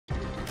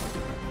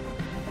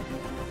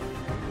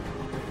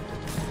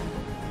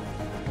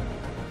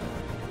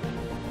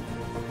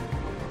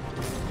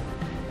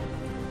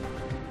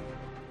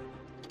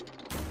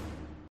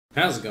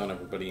How's it going,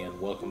 everybody, and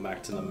welcome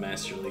back to the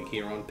Master League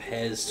here on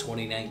PES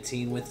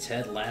 2019 with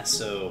Ted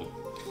Lasso.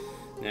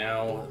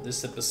 Now,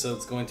 this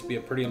episode's going to be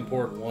a pretty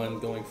important one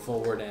going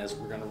forward, as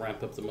we're going to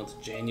wrap up the month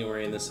of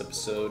January in this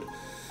episode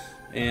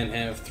and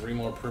have 3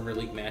 more Premier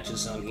League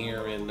matches on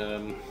here.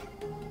 And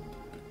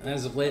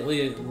as of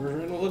lately, we're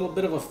in a little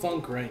bit of a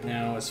funk right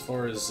now as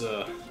far as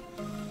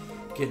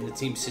getting the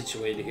team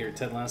situated here.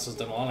 Ted Lasso's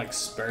done a lot of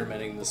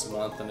experimenting this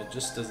month, and it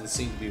just doesn't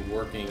seem to be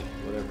working,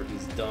 whatever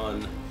he's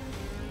done.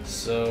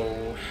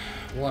 So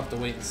we'll have to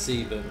wait and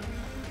see, but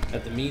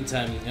at the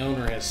meantime, the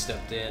owner has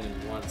stepped in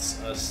and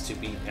wants us to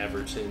beat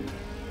Everton.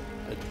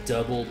 A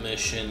double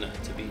mission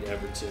to beat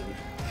Everton.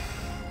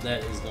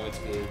 That is going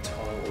to be a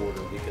tall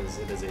order because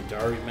it is a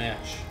derby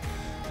match,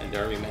 and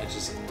derby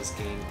matches in this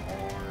game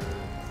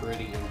are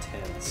pretty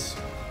intense.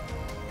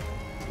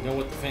 You know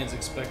what the fans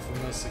expect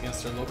from us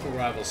against their local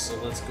rivals, so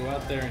let's go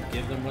out there and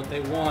give them what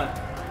they want.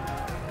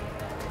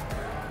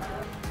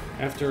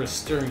 After a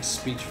stirring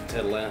speech from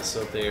Ted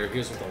Lasso there,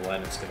 here's what the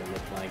lineup's going to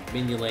look like.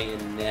 Mignolet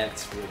in net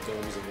with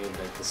Gomes and Van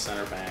Dijk, the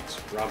center backs.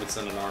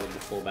 Robinson and Arnold, the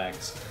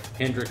fullbacks.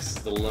 Hendricks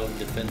is the lone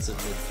defensive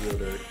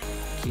midfielder.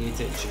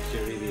 Keita and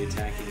Shaqiri, the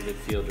attacking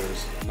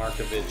midfielders.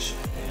 Markovic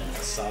and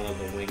Salah,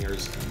 the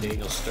wingers.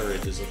 Daniel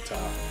Sturridge is up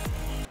top.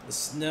 The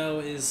snow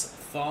is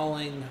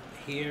falling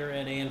here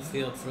at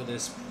Anfield for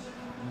this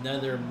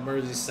another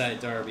Merseyside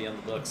derby on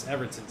the books.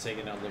 Everton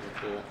taking on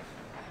Liverpool.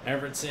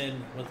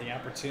 Everton with the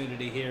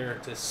opportunity here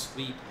to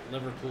sweep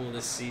Liverpool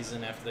this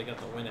season after they got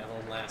the win at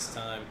home last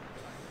time.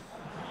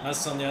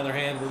 Us, on the other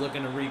hand, we're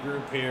looking to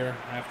regroup here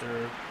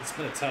after it's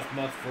been a tough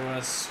month for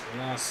us. We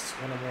lost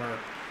one of our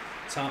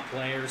top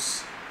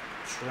players,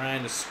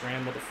 trying to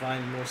scramble to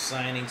find more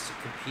signings to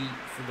compete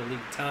for the league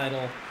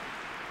title,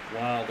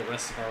 while the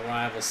rest of our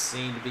rivals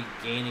seem to be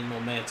gaining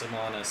momentum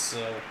on us.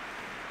 So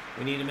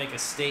we need to make a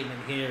statement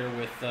here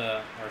with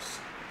our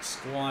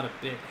squad a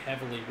bit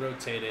heavily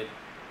rotated.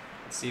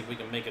 See if we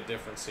can make a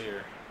difference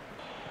here.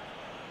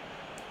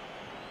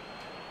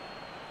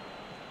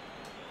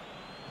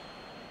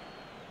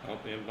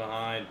 Up in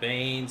behind,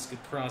 Baines,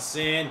 good cross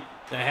in.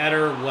 The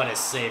header, what a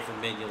save from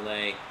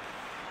Mignolet.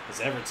 Does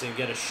Everton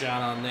get a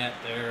shot on net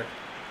there?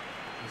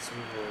 As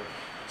we were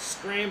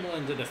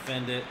scrambling to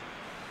defend it.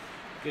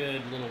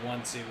 Good little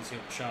 1-2 between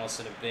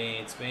Charleston and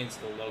Baines. Baines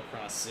with a low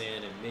cross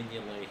in, and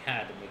Mignolet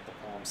had to make the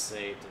palm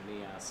save to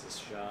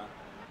Nias' shot.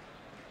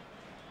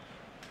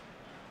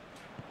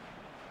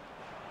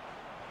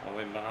 All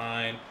in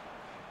behind,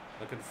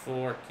 looking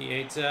for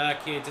Keita.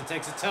 Keita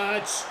takes a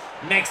touch,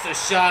 makes the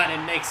shot,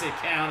 and makes it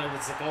count, and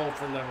it's a goal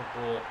for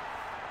Liverpool.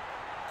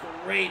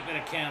 Great bit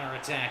of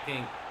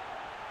counter-attacking.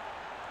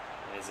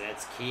 As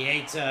it's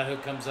Keita who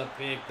comes up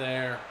big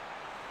there.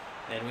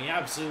 And we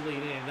absolutely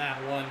needed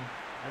that one.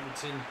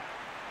 Everton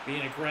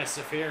being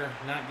aggressive here,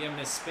 not giving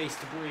us space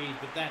to breathe,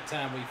 but that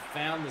time we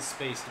found the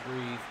space to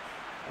breathe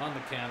on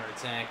the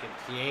counter-attack, and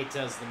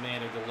Keita's the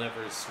man who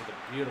delivers with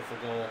a beautiful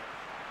goal.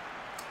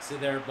 See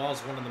there,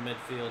 ball's one in the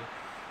midfield.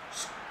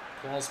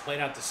 Ball's played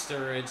out to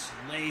Sturridge,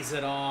 lays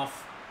it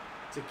off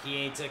to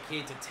Keita.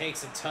 Keita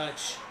takes a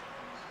touch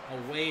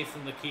away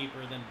from the keeper,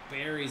 then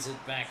buries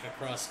it back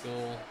across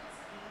goal.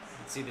 You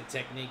can see the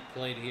technique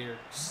played here.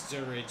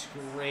 Sturridge,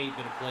 great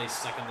bit of play,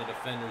 sucking the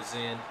defenders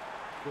in.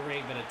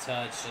 Great bit of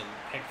touch, and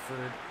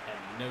Pickford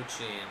had no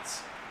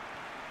chance.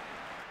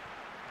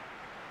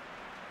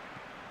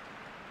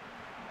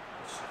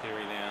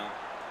 Shaqiri now.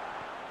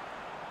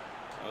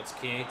 Oh, it's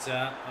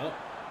Keita.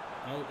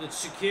 Oh,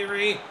 it's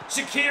Shaqiri.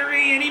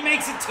 Shaqiri, and he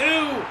makes it 2!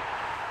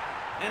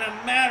 In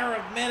a matter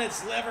of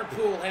minutes,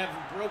 Liverpool have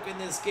broken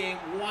this game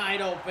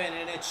wide open,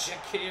 and it's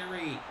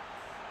Shaqiri.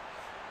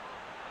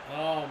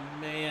 Oh,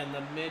 man,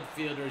 the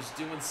midfielders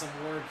doing some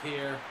work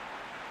here.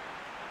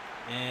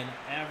 And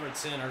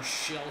Everton are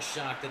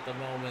shell-shocked at the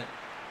moment.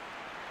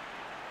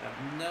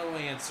 Have no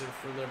answer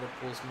for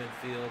Liverpool's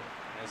midfield,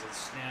 as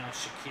it's now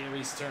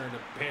Shaqiri's turn to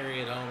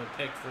bury it home, and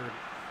Pickford,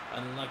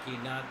 unlucky,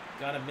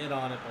 got a mid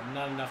on it, but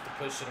not enough to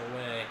push it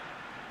away.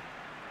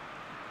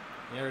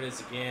 There it is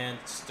again.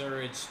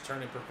 Sturridge,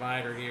 turning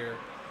provider here.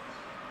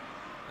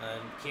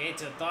 And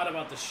Keita thought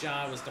about the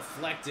shot, was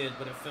deflected,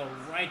 but it fell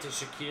right to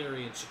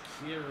Shaqiri, and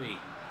Shaqiri,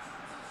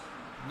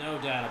 no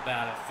doubt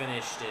about it,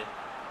 finished it.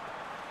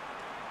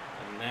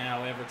 And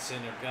now Everton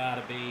have got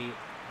to be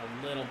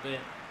a little bit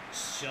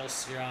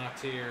shell-shocked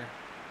here,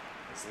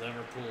 as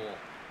Liverpool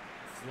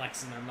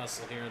flexing their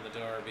muscle here in the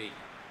derby.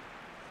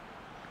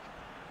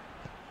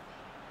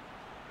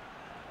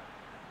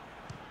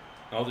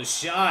 Oh, the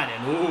shot,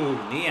 and ooh,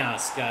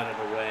 Nias got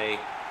it away.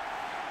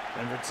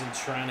 Everton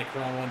trying to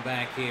crawl one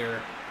back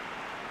here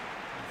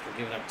after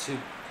giving up 2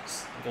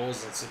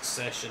 goals in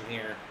succession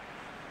here.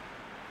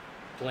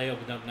 Play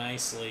opened up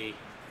nicely.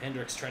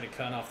 Hendricks tried to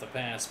cut off the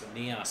pass, but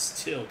Nias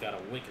still got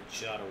a wicked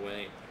shot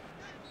away.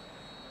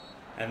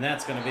 And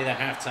that's going to be the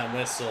halftime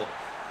whistle.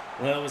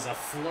 Well, it was a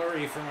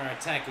flurry from our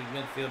attacking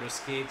midfielders,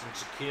 Keita and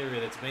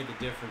Shaqiri, that's made the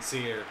difference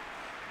here.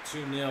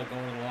 2-0 going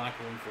to the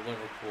locker room for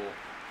Liverpool.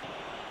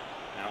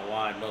 Out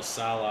wide, Mo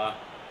Salah.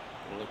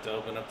 We'll look to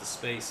open up the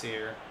space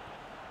here.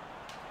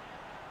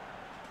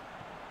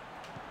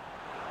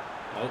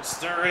 Oh,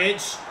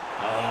 Sturridge.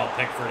 Oh,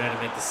 Pickford had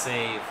to make the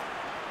save.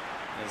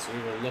 As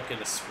we were looking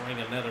to spring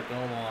another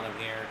goal on him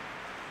here.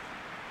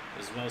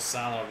 There's Mo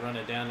Salah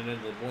running down into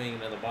the wing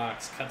into the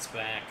box, cuts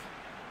back.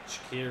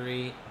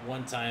 Shaqiri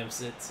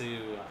one-times it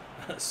to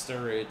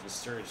Sturridge, and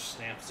Sturridge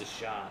snaps the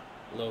shot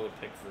low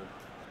at Pickford.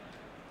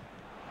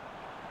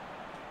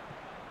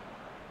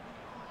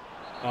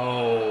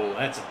 Oh,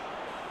 that's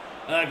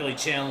an ugly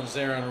challenge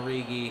there on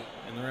Origi,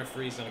 and the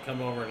referee's going to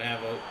come over and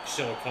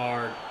show a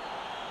card.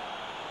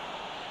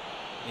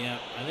 Yeah,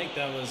 I think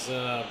that was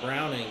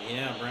Browning.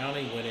 Yeah,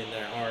 Browning went in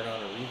there hard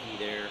on Origi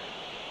there.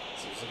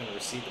 So he's looking to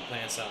receive the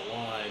pass out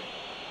wide.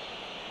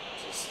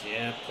 Just,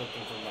 yeah,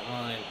 clicking from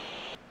behind.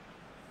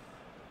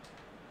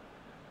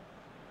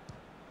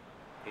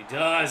 He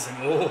does, and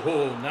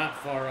oh, not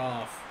far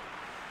off.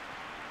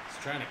 He's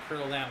trying to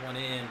curl that one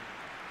in, and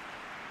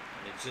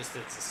it just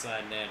hits the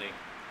side netting.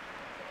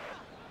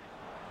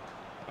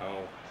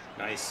 Oh,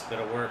 nice bit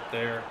of work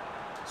there.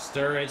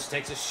 Sturridge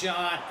takes a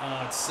shot.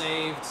 Oh, it's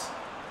saved.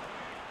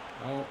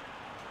 Oh.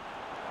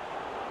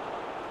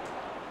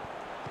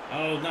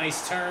 Oh,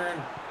 nice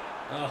turn.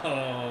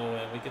 Oh,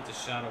 and we get the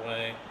shot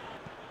away.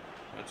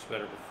 Much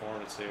better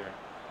performance here.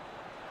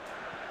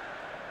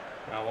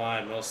 Out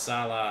wide, Mo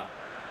Salah.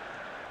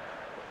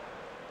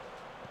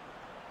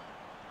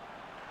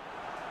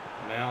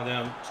 Now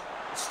them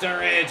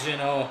Sturridge,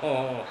 and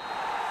oh.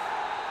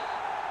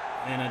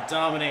 And a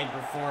dominating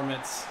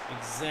performance.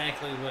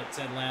 Exactly what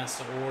Ted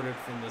Lasso ordered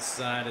from the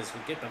side as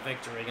we get the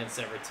victory against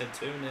Everton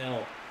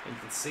 2-0. You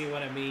can see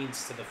what it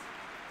means to the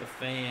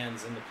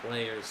fans and the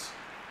players.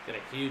 Get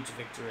a huge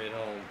victory at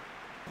home.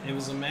 It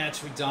was a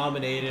match we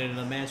dominated and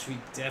a match we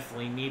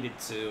definitely needed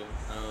to.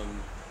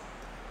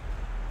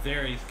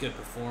 Very good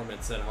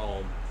performance at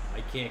home.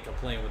 I can't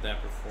complain with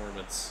that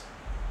performance.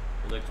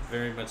 It looked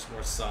very much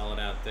more solid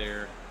out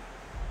there.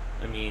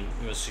 I mean,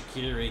 it was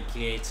Shaqiri,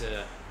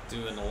 Keita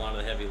doing a lot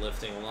of the heavy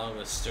lifting along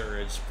with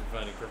Sturridge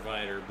providing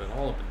provider, but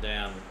all up and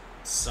down,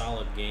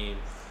 solid game.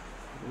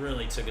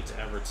 Really took it to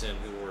Everton,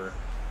 who were,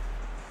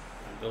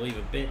 I believe,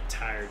 a bit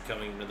tired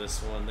coming into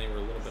this one. They were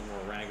a little bit more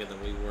ragged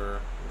than we were.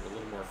 We were a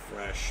little more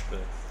fresh, but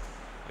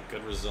a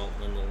good result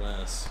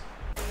nonetheless.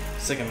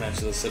 Second match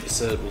of this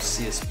episode will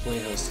see us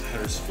play host to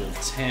Huddersfield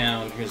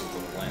Town. Here's what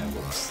the lineup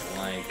looks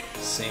like.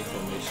 Same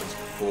formations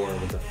before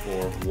with a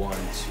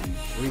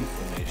 4-1-2-3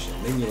 formation.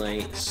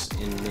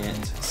 Mignolet in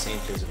net,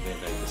 Sanchez and Van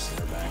Dijk the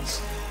center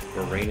backs.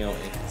 Moreno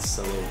and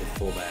Cancelo the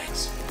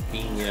fullbacks.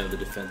 Fabinho the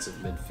defensive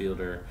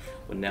midfielder.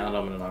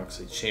 Wijnaldum and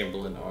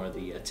Oxlade-Chamberlain are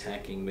the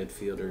attacking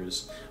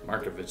midfielders.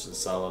 Markovic and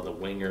Salah the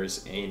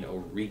wingers, and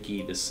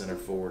Origi the center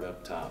forward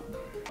up top.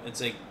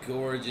 It's a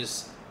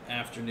gorgeous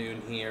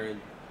afternoon here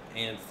in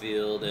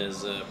Anfield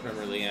as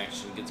Premier League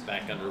action gets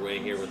back underway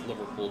here with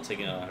Liverpool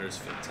taking on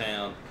Huddersfield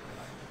Town.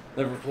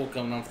 Liverpool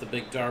coming off the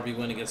big derby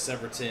win against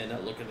Everton,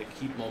 looking to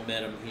keep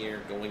momentum here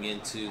going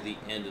into the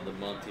end of the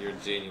month here in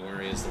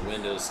January as the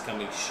window's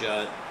coming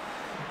shut.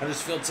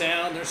 Huddersfield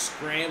Town, they're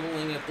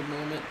scrambling at the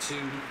moment to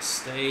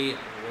stay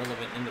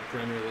relevant in the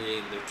Premier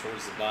League. They're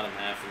towards the bottom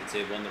half of the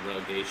table in the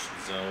relegation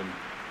zone.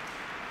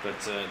 But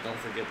don't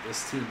forget,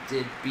 this team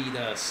did beat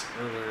us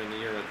earlier in the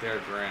year at their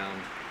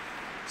ground.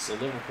 So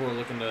Liverpool are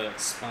looking to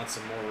spot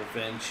some more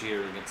revenge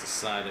here against a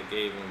side that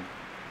gave them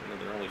one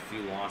of their only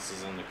few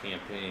losses on the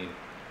campaign.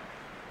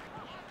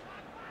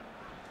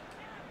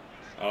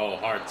 Oh,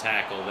 hard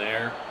tackle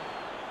there.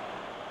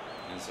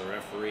 As the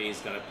referee's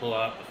going to pull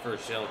out the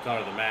first yellow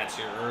card of the match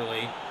here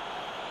early.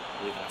 I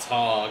believe that's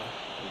Hogg,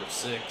 number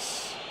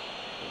 6,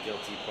 the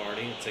guilty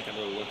party. We'll take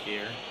another look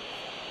here.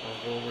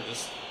 Liverpool, we're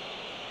just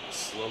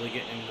slowly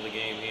getting into the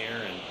game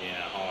here, and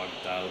yeah, Hogg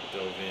dove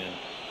in.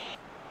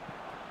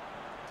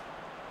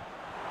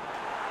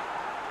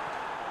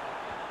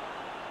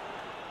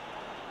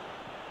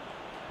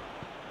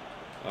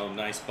 Oh,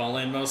 nice ball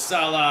in, Mo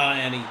Salah,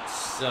 and he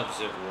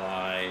subs it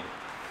wide.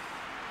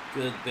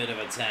 Good bit of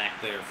attack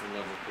there from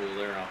Liverpool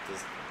there off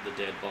the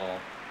dead ball.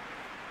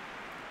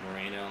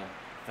 Moreno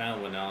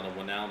found Wijnaldum.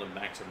 Wijnaldum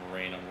back to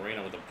Moreno.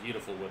 Moreno with a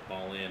beautiful whip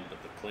ball in,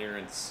 but the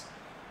clearance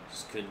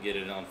just couldn't get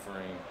it on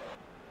frame.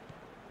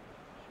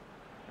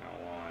 Out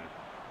wide.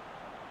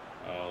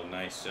 Oh,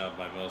 nice job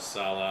by Mo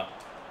Salah.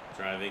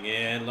 Driving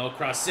in, low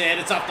cross in,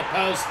 it's off the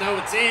post. No,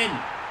 it's in.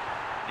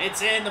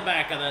 It's in the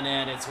back of the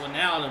net. It's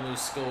Wijnaldum who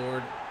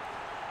scored.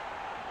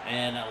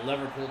 And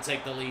Liverpool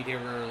take the lead here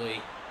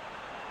early.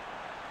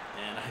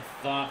 And I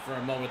thought for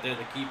a moment there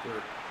the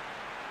keeper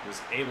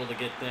was able to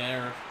get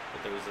there,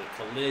 but there was a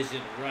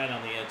collision right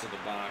on the edge of the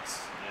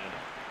box.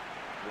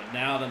 And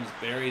Wijnaldum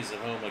buries it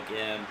home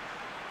again.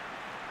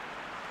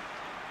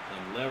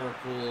 And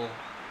Liverpool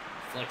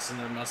flexing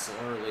their muscle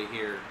early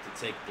here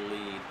to take the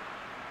lead.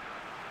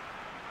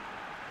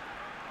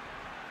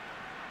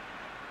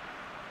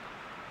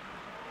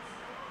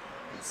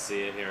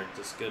 See it here,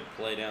 just good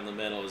play down the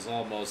middle. It was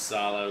almost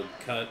Salah,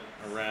 cut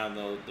around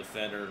the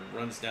defender,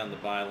 runs down the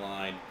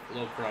byline,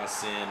 low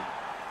cross in,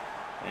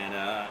 and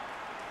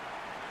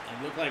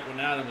it looked like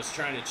Wijnaldum was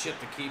trying to chip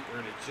the keeper,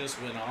 and it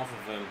just went off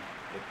of him.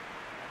 It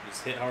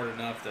just hit hard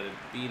enough that it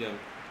beat him,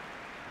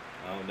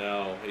 Oh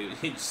no,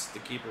 the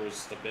keeper was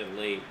just a bit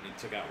late. He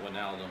took out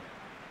Wijnaldum.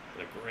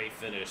 But a great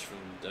finish from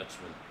the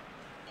Dutchman.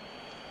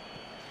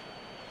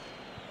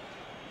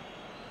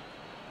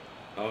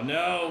 Oh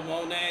no,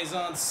 Monet's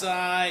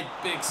onside.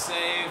 Big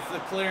save. The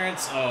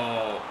clearance.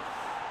 Oh,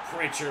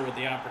 Pritchard with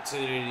the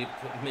opportunity to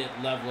put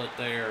mid-level it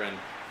there, and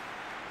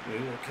we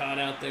were caught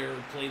out there.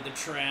 We played the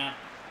trap,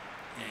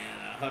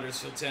 and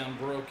Huddersfield Town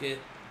broke it.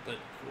 But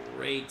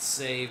great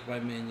save by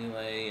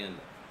Mignolet, and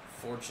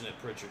fortunate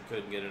Pritchard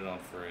couldn't get it on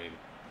frame.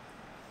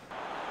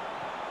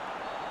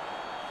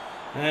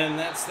 And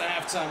that's the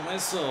halftime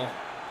whistle.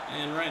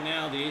 And right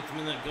now, the 8th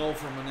minute goal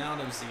from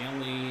Wijnaldum is the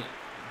only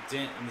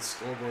dent in the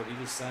scoreboard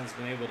either side's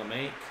been able to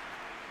make.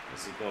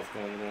 As they both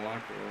go into the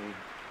locker room.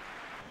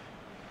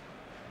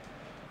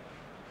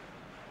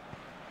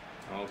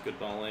 Oh, good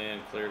ball in,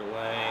 cleared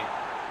away.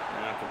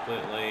 Not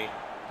completely.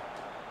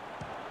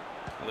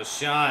 The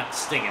shot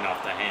stinging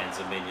off the hands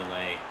of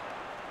Mignolet.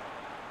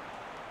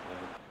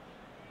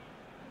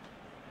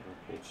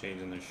 Liverpool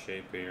changing their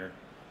shape here.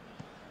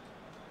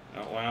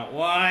 Oh, out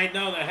wide.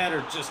 No, the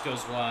header just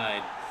goes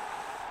wide.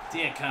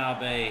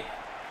 Diakabe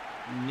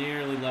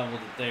nearly leveled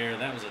it there.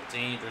 That was a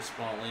dangerous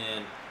ball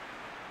in,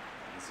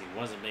 as he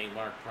wasn't being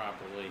marked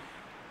properly.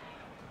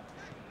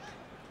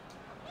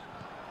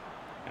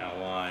 Out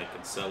wide,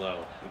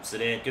 Cancelo hoops it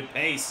in. Good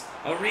pace.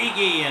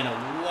 Origi, and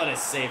what a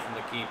save from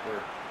the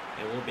keeper.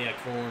 It will be a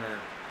corner.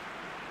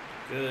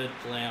 Good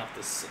play off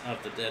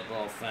the dead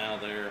ball foul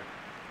there.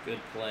 Good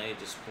play,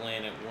 just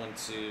playing it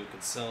 1-2.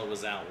 Cancelo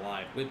was out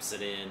wide, whips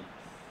it in,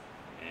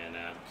 and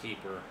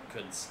keeper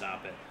couldn't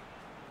stop it.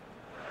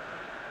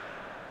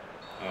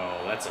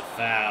 Oh, that's a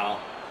foul.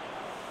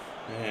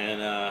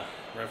 And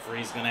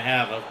referee's going to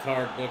have a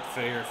card book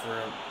fair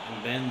for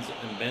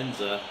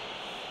Mbenza.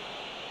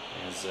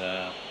 As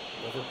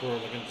Liverpool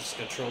looking to just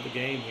control the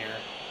game here.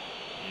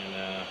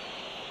 And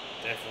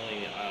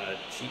definitely a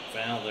cheap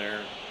foul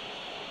there.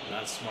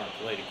 Not a smart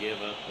play to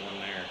give up one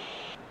there.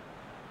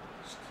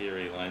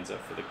 Shaqiri lines up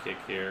for the kick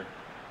here.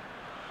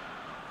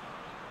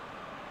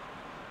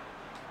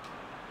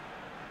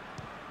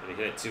 Did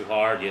he hit it too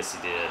hard? Yes,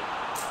 he did.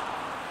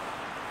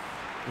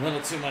 A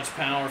little too much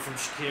power from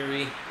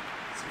Shaqiri.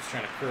 So he's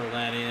trying to curl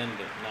that in,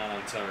 but not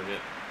on target.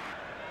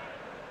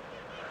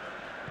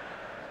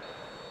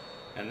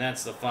 And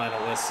that's the final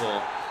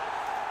whistle.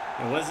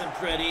 It wasn't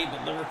pretty,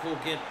 but Liverpool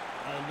get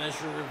a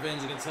measure of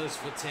revenge against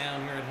Huddersfield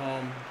Town here at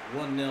home.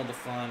 1-0 the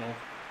final.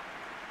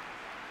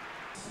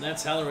 And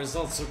that's how the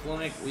results look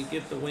like. We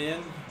get the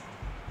win.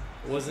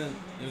 It was an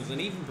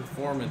even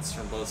performance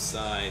from both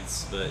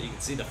sides, but you can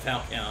see the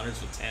foul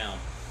counters with Town.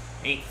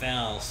 8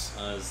 fouls,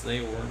 as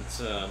they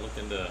weren't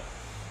looking to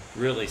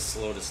really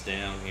slow us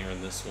down here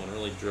in this one.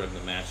 Really drug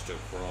the match to a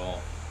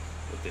crawl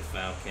with the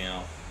foul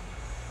count.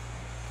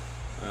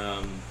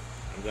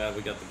 I'm glad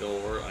we got the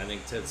goal early. I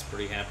think Ted's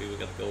pretty happy we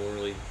got the goal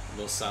early.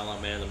 Mo Salah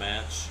man of the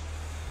match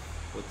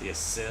with the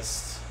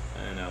assist,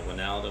 and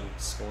Wijnaldum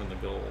scoring the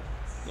goal.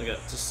 Look at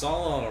just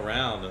solid all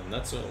around, and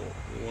that's what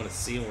we want to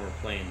see when we're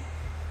playing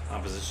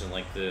opposition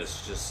like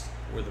this. Just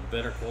we're the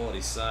better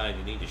quality side.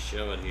 You need to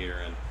show it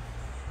here, and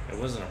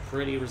it wasn't a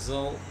pretty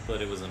result,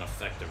 but it was an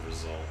effective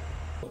result.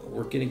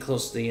 We're getting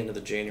close to the end of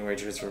the January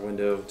transfer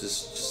window.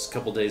 Just a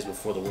couple days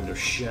before the window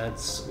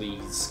shuts,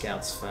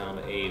 scouts found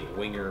a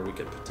winger we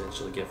could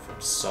potentially get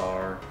from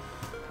SAR,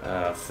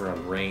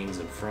 from Reims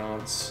in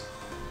France.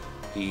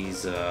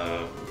 He's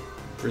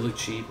really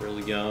cheap,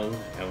 really young,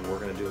 and we're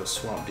going to do a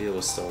swap deal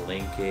with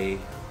Solanke,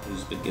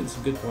 who's been getting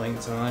some good playing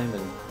time,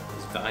 and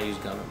his value's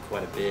gone up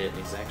quite a bit. And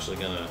he's actually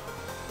going to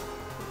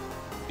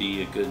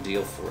be a good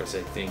deal for us,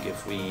 I think,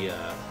 if we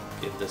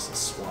give this a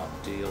swap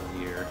deal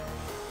here.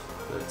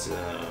 But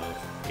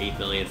 $8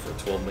 million for a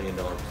 $12 million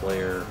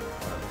player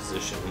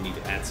position. We need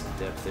to add some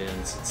depth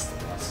in since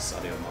the loss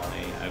of Sadio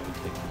Mane. I would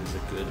think it is a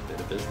good bit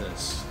of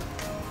business.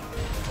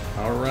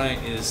 All right,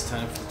 it is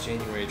time for the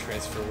January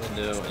transfer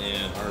window,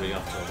 and already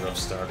off to a rough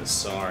start as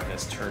Sarr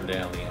has turned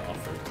down the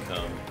offer to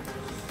come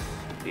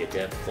be a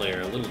depth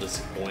player. A little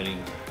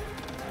disappointing.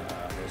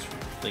 I was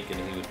thinking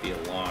he would be a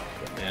lock,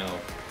 but now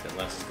Ted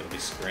Lasso is going to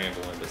be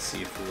scrambling to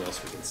see who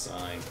else we can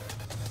sign.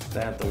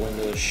 That the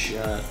window is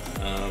shut.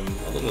 A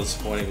little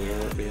disappointing we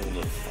weren't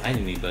able to find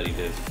anybody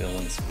to fill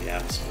in some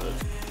gaps, but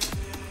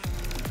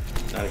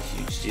not a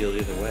huge deal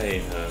either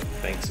way.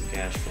 Bank some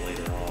cash for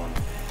later on.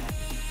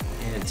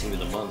 And team of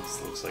the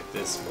month looks like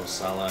this. Mo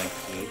Salah and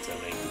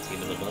Keita make the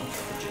team of the month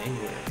for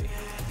January.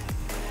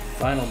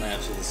 Final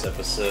match of this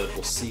episode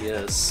will see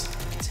us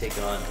take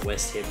on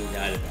West Ham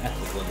United at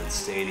the London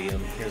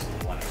Stadium. Here's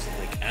the lineups.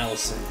 Like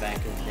Allison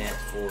back in net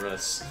for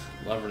us.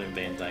 Lovren and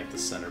Van Dijk, the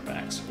center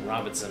backs.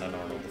 Robinson and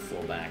Arnold, the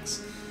full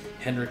backs.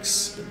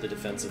 Hendricks, the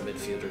defensive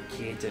midfielder.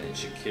 Keita and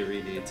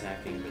Shaqiri, the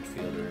attacking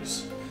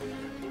midfielders.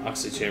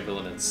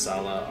 Oxlade-Chamberlain and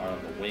Salah are on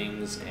the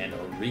wings, and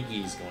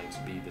Origi is going to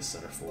be the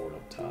center forward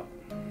up top.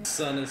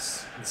 Sun and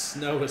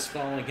snow is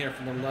falling here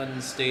from the London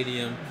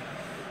Stadium.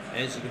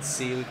 As you can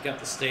see, we've got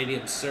the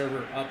stadium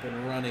server up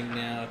and running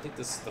now. I think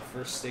this is the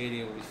first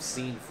stadium we've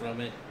seen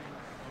from it.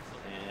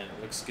 And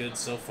Looks good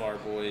so far,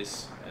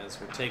 boys,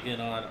 as we're taking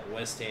on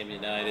West Ham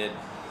United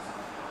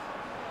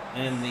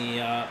in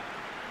the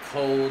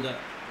cold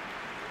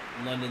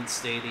London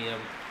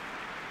Stadium.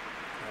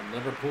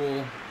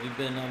 Liverpool, we've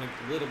been on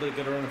a little bit of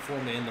good run of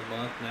form to end the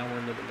month. Now we're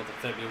in the middle of the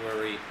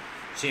February.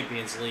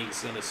 Champions League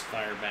is going to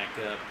fire back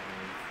up.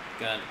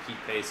 We've got to keep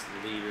pace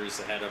with the leaders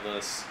ahead of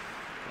us.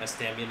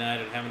 West Ham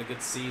United having a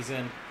good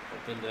season.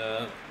 Hoping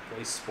to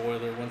play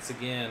spoiler once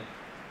again.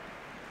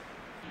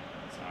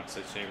 It's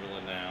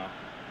Oxlade-Chamberlain now.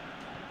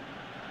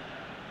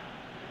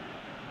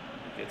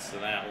 Gets to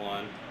that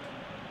one.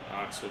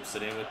 Ox whips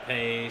it in with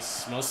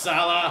pace. Mo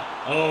Salah.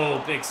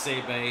 Oh, big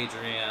save by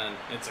Adrian.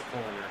 It's a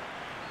corner.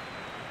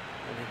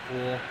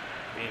 Liverpool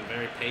being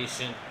very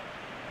patient.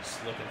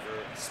 Just looking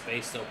for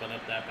space to open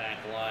up that back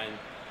line.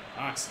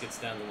 Ox gets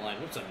down the line.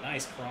 Whips a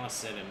nice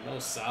cross in, and Mo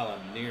Salah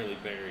nearly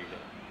buried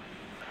it.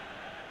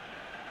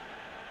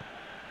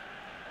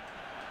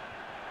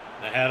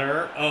 The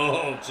header.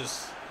 Oh,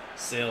 just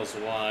sails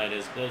wide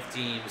as both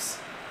teams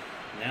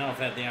now have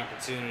had the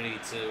opportunity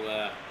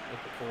to put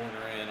the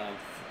corner in on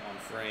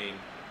frame,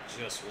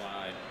 just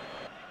wide.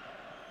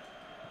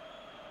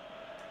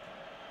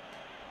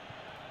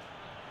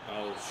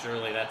 Oh,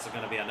 surely that's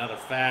going to be another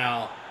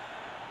foul.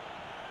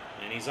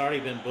 And he's already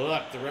been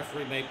booked. The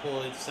referee may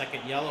pull his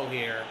second yellow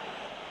here.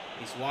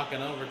 He's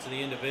walking over to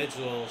the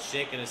individual,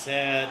 shaking his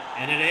head,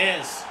 and it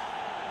is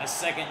a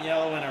second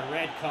yellow and a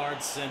red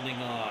card sending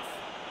off.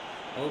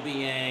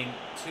 Obiang,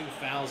 2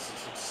 fouls in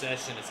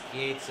succession as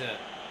Keita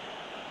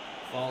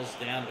falls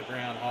down to the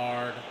ground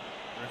hard.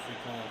 Referee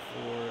calling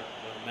for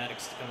the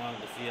medics to come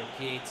onto the field.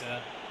 Keita,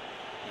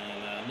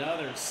 and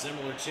another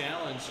similar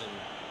challenge. And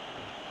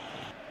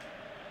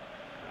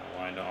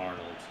outline to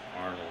Arnold.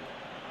 Arnold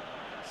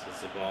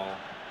sets the ball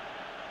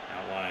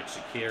out wide.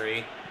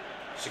 Shaqiri.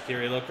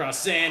 Shaqiri low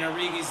cross in.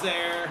 Origi's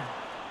there.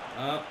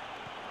 Up.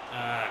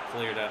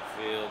 Cleared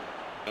upfield.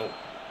 Nope.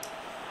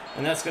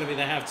 And that's going to be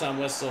the halftime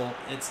whistle.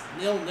 It's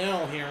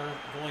 0-0 here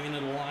going into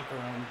the locker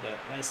room, but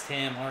West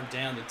Ham are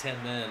down to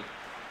 10 men.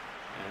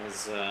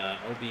 As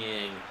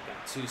Obiang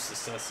got 2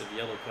 successive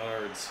yellow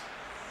cards.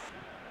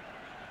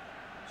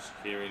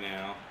 Shaqiri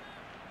now.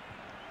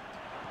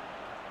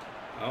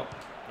 Oh,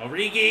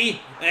 Origi!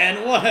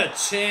 And what a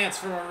chance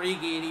for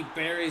Origi, and he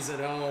buries it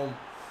home.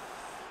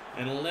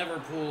 And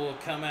Liverpool will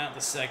come out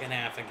the second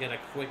half and get a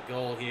quick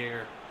goal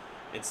here.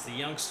 It's the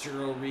youngster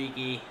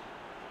Origi,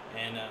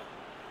 and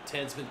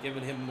Ted's been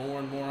giving him more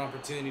and more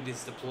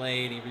opportunities to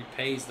play, and he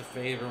repays the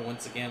favor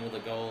once again with a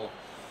goal.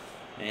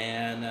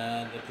 And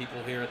the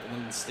people here at the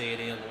London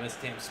Stadium, the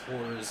West Ham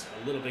supporters,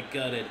 a little bit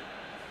gutted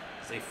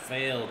as they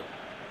failed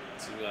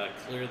to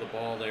clear the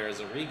ball there.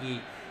 As Origi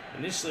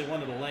initially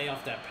wanted to lay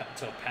off that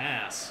to a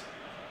pass.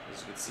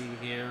 As you can see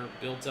here,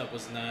 built up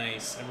was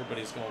nice.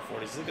 Everybody's going for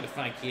it. He's looking to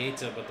find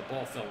Keita, but the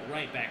ball fell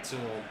right back to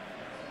him.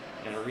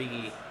 And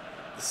Origi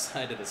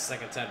decided the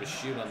second time to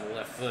shoot on the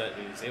left foot,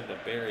 and he was able to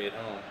bury it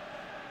home.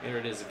 Here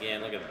it is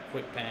again. Look at the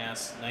quick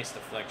pass, nice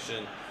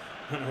deflection.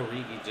 And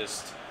Origi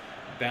just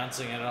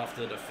bouncing it off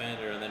the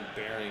defender and then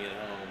burying it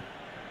home.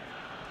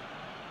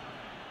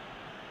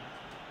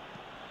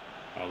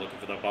 Oh, looking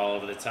for the ball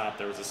over the top.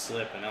 There was a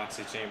slip, and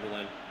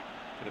Oxlade-Chamberlain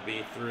going to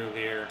be through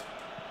here.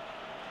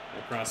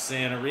 Across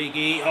in,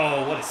 Origi.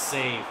 Oh, what a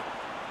save.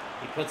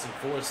 He put some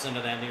force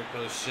into that near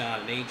post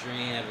shot, and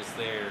Adrian was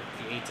there.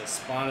 Keita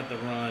spotted the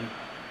run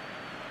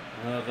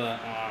of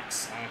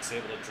Ox. Ox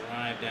able to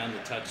drive down the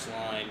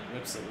touchline,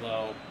 whips it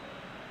low,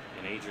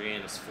 and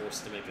Adrian is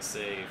forced to make a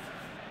save.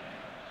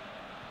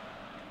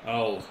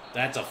 Oh,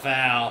 that's a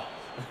foul.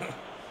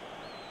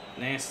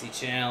 Nasty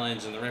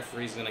challenge, and the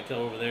referee's going to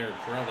go over there and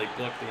probably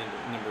book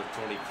the number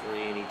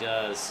 23, and he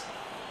does.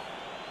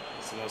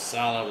 So Mo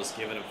Salah was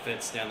giving him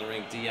fits down the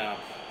ring. Diop,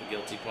 the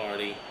guilty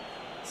party.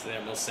 So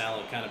there, Mo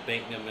Salah kind of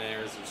baiting him there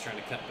as he was trying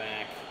to cut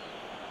back.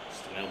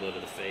 Just an elbow to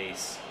the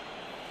face.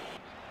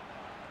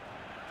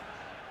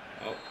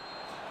 Oh.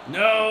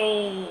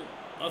 No!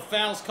 A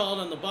foul's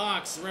called in the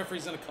box. The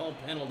referee's going to call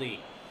a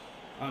penalty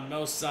on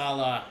Mo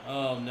Salah.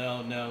 Oh,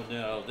 no, no,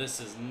 no. This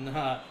is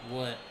not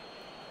what...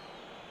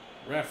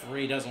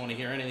 Referee doesn't want to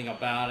hear anything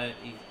about it.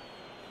 He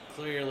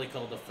clearly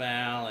called the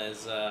foul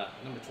as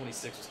number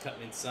 26 was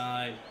cutting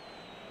inside.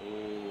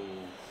 Ooh.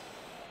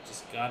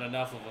 Just got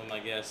enough of him, I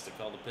guess, to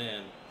call the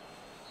pin.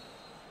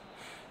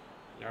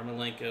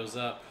 Yarmolenko's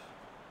up.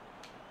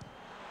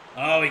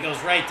 Oh, he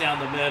goes right down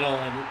the middle,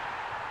 and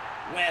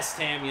West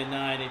Ham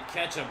United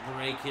catch a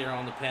break here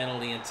on the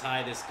penalty and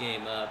tie this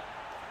game up.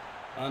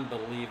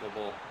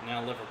 Unbelievable.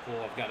 Now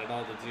Liverpool have got it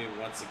all to do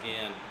once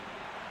again.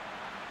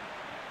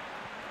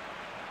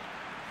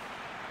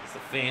 As the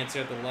fans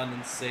here at the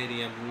London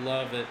Stadium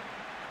love it,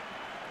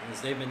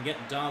 as they've been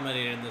getting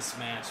dominated in this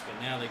match,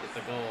 but now they get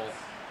the goal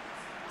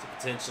to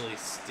potentially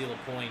steal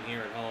a point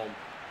here at home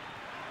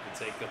and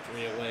take the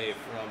 3 away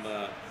from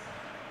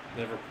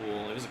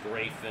Liverpool. It was a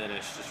great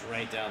finish, just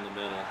right down the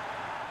middle.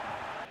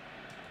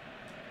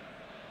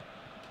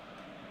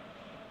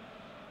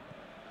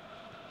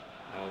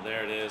 Oh,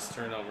 there it is.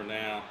 Turnover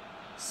now.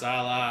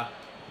 Salah.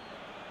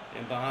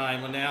 And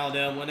behind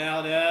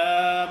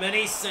Wijnaldum, and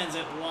he sends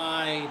it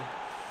wide.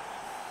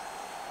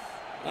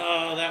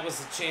 Oh, that was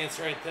the chance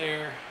right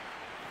there.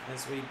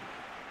 As we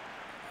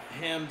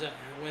hemmed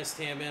West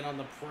Ham in on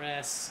the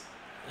press,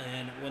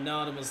 and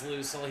Wijnaldum was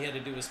loose. All he had to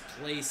do was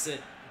place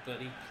it, but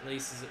he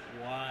places it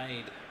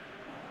wide.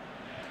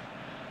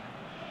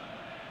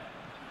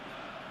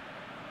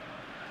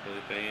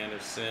 Felipe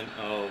Anderson.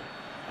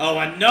 Oh,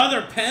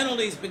 another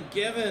penalty's been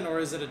given, or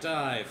is it a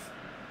dive?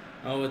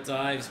 Oh, a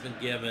dive's been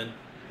given.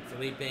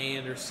 Felipe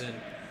Anderson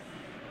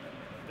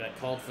got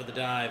called for the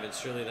dive, and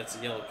surely that's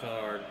a yellow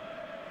card,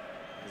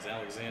 as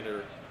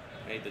Alexander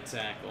made the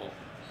tackle.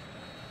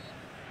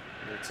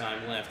 No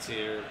time left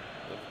here.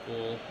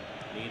 Liverpool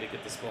need to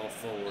get this ball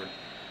forward.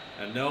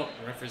 And nope,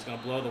 the referee's going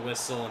to blow the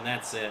whistle, and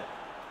that's it.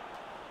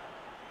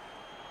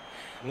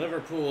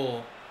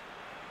 Liverpool,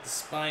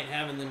 despite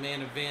having the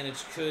man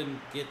advantage, couldn't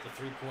get the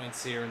 3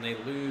 points here, and they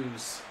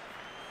lose.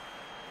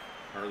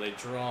 Or they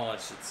draw, I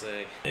should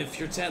say. If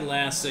you're Ted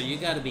Lasso, you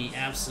got to be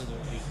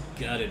absolutely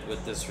gutted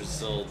with this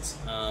result.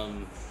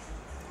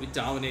 We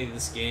dominated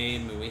this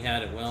game, and we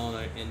had it well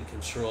in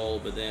control,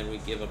 but then we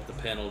give up the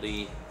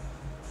penalty,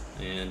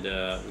 and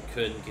we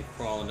couldn't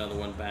crawl another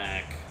one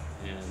back.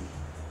 And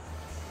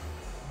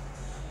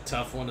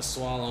tough one to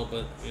swallow,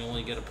 but we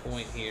only get a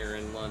point here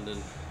in London,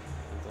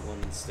 at the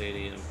London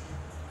Stadium.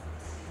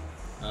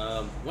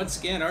 Once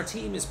again, our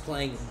team is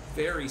playing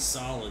very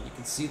solid. You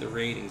can see the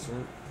ratings.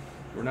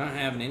 We're not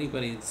having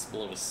anybody that's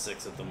below a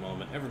 6 at the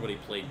moment. Everybody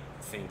played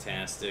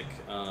fantastic.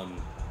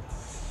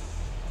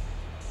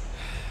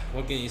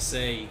 What can you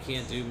say? You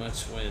can't do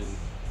much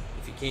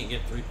if you can't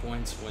get 3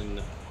 points when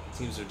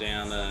teams are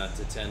down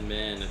to 10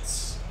 men.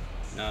 It's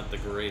not the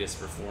greatest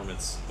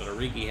performance. But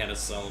Origi had a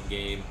solid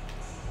game.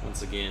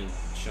 Once again,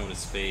 showing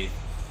his faith.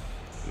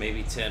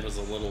 Maybe Ted was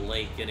a little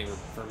late getting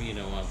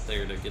Firmino out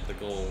there to get the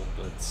goal,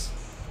 but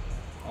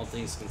all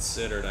things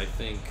considered, I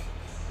think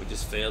we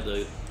just failed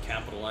to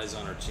capitalize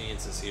on our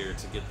chances here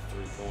to get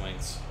the 3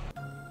 points.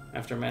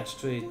 After match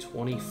day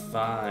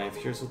 25,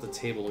 here's what the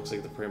table looks like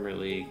in the Premier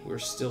League. We're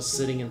still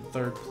sitting in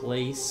 3rd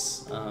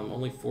place,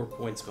 only 4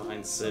 points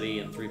behind City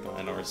and 3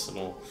 behind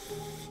Arsenal.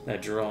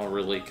 That draw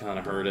really kind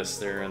of hurt us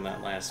there in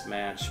that last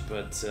match,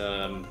 but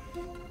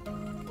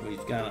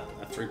we've got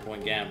a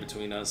 3-point gap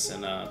between us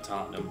and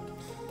Tottenham.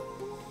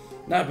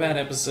 Not a bad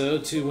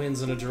episode, 2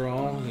 wins and a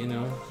draw. You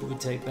know, we would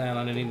take that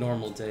on any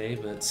normal day,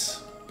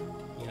 but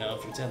you know,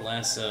 if you're Ted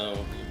Lasso,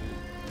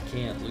 you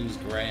can't lose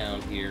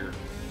ground here.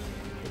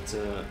 But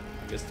I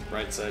guess the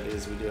bright side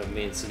is we do have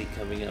Man City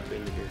coming up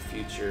in the near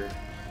future,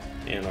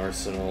 and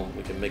Arsenal.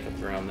 We can make up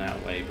ground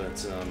that way,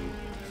 but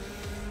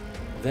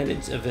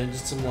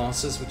avenged some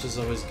losses, which is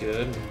always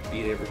good.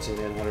 We beat Everton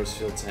and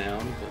Huddersfield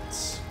Town,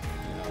 but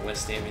you know,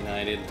 West Ham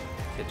United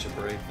catch a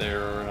break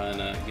there on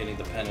getting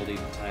the penalty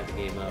to tie the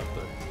game up.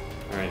 But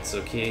all right,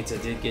 so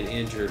Keita did get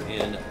injured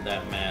in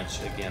that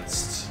match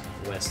against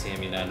West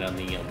Ham United on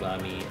the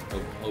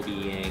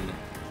Obiang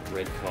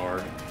red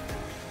card.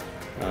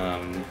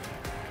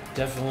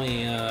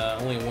 Definitely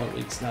only 1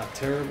 week's not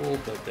terrible,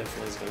 but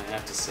definitely is going to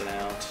have to sit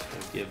out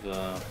and give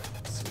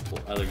some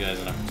other guys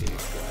an opportunity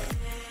to play.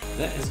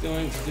 That is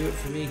going to do it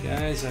for me,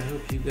 guys. I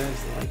hope you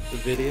guys liked the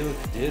video.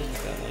 If you did,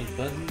 hit that like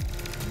button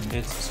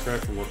and subscribe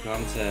for more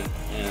content.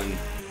 And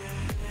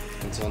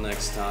until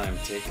next time,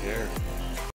 take care.